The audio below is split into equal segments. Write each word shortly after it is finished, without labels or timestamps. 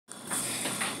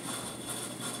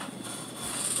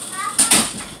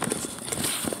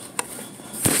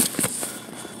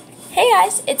Hey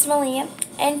guys, it's Malia,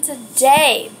 and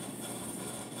today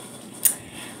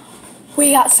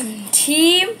we got some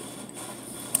tea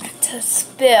to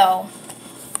spill.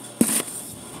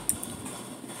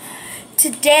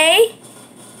 Today,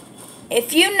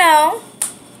 if you know,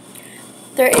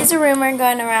 there is a rumor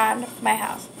going around my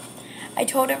house. I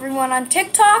told everyone on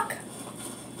TikTok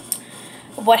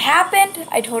what happened.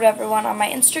 I told everyone on my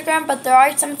Instagram, but there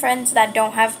are some friends that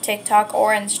don't have TikTok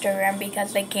or Instagram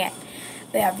because they can't.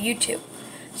 They have YouTube.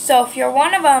 So if you're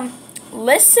one of them,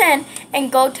 listen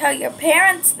and go tell your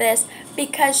parents this,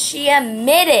 because she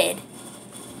admitted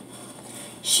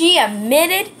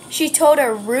she told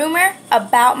a rumor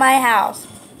about my house.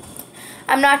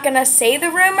 I'm not going to say the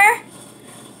rumor,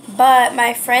 but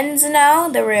my friends know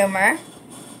the rumor.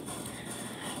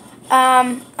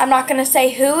 I'm not going to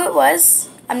say who it was.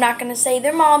 I'm not going to say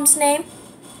their mom's name,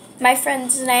 my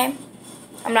friend's name.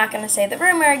 I'm not going to say the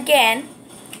rumor again.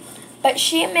 But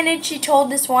she admitted she told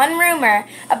this one rumor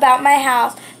about my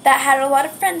house that had a lot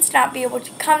of friends not be able to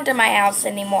come to my house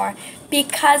anymore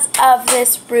because of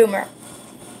this rumor.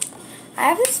 I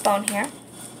have this phone here.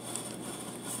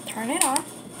 Turn it on.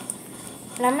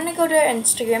 And I'm going to go to her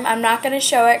Instagram. I'm not going to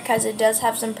show it because it does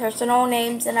have some personal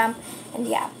names in them. And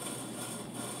yeah.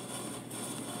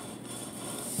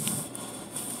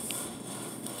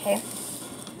 Okay.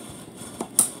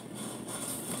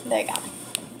 There you go.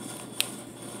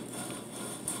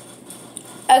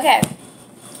 Okay,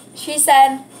 she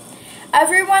said,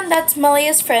 everyone that's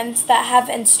Malia's friends that have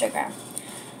Instagram,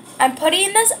 I'm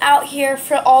putting this out here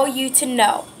for all you to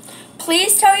know.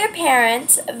 Please tell your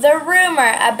parents the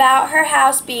rumor about her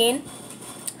house being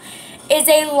is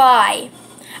a lie.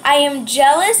 I am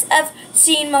jealous of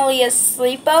seeing Malia's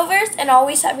sleepovers and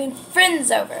always having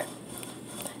friends over.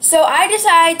 So I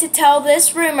decided to tell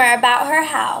this rumor about her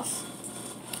house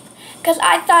because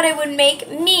I thought it would make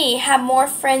me have more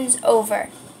friends over.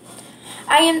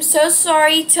 I am so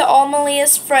sorry to all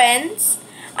Malia's friends.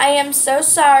 I am so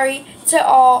sorry to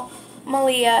all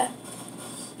Malia's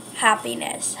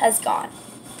happiness has gone.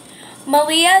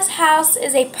 Malia's house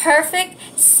is a perfect,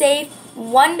 safe,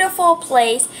 wonderful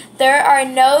place. There are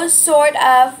no sort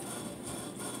of...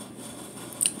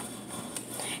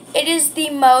 It is the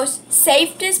most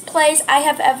safest place I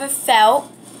have ever felt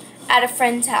at a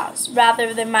friend's house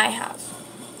rather than my house.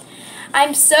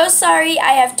 I'm so sorry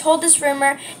I have told this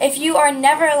rumor. If you are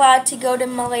never allowed to go to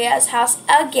Malia's house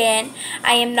again,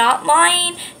 I am not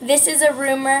lying. This is a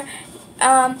rumor.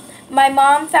 My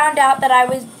mom found out that I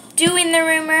was doing the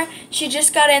rumor. She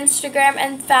just got Instagram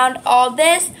and found all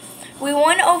this. We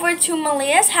went over to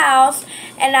Malia's house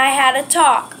and I had a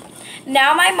talk.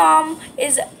 Now my mom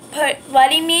is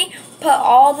letting me put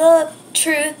all the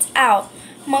truths out.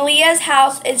 Malia's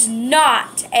house is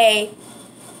not a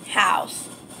house.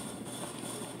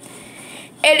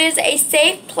 It is a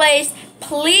safe place.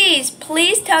 Please,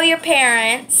 please tell your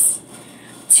parents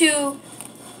to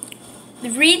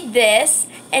read this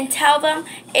and tell them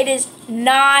it is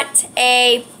not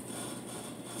a...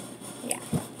 Yeah.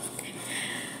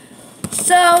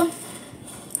 So,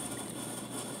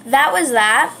 that was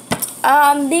that.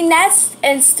 The next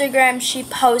Instagram she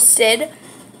posted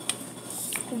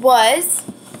was...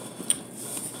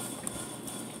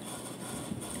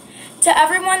 To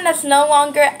everyone that's no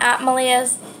longer at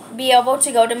Malia's, be able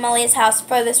to go to Malia's house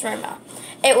for this rumor.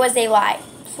 It was a lie.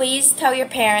 Please tell your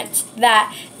parents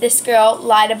that this girl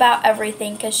lied about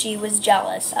everything because she was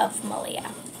jealous of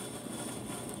Malia.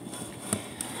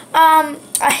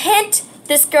 A hint,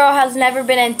 this girl has never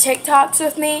been in TikToks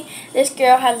with me. This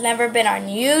girl has never been on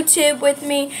YouTube with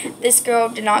me. This girl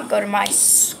did not go to my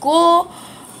school.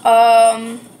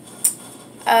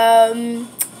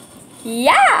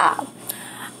 Yeah.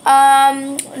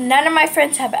 None of my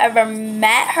friends have ever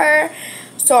met her,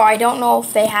 so I don't know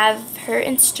if they have her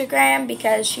Instagram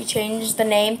because she changed the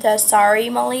name to Sorry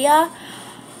Malia.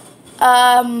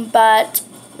 But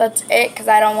that's it because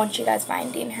I don't want you guys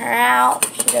finding her out.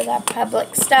 She does have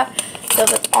public stuff, so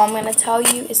that's all I'm going to tell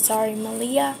you is Sorry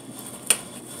Malia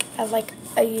as like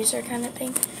a user kind of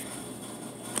thing.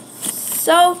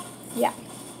 So, yeah.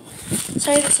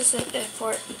 Sorry this is a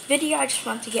short video. I just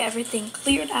want to get everything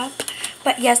cleared up.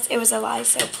 But yes, it was a lie,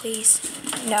 so please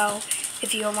know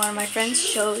if you are one of my friends,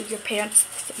 show your parents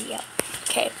the video.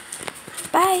 Okay,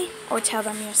 bye. Or tell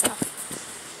them yourself.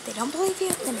 If they don't believe you,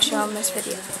 then show them this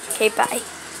video. Okay, bye.